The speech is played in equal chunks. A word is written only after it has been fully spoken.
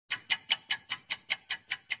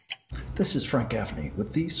This is Frank Gaffney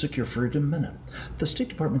with the Secure Freedom Minute. The State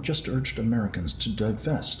Department just urged Americans to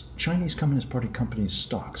divest Chinese Communist Party companies'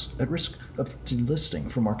 stocks at risk of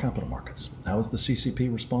delisting from our capital markets. How is the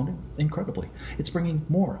CCP responding? Incredibly. It's bringing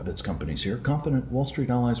more of its companies here, confident Wall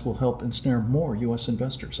Street allies will help ensnare more U.S.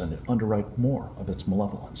 investors and underwrite more of its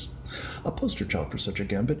malevolence. A poster child for such a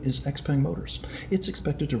gambit is XPeng Motors. It's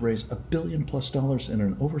expected to raise $1 billion+ in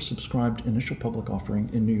an oversubscribed initial public offering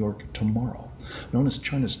in New York tomorrow. Known as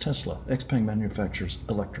China's Tesla, XPeng manufactures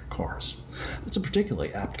electric cars. That's a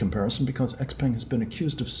particularly apt comparison because XPeng has been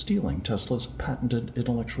accused of stealing Tesla's patented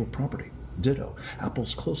intellectual property. Ditto,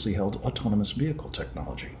 Apple's closely held autonomous vehicle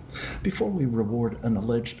technology. Before we reward an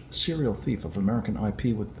alleged serial thief of American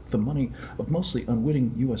IP with the money of mostly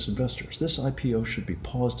unwitting U.S. investors, this IPO should be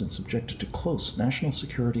paused and subjected to close national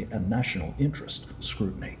security and national interest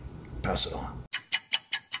scrutiny. Pass it on.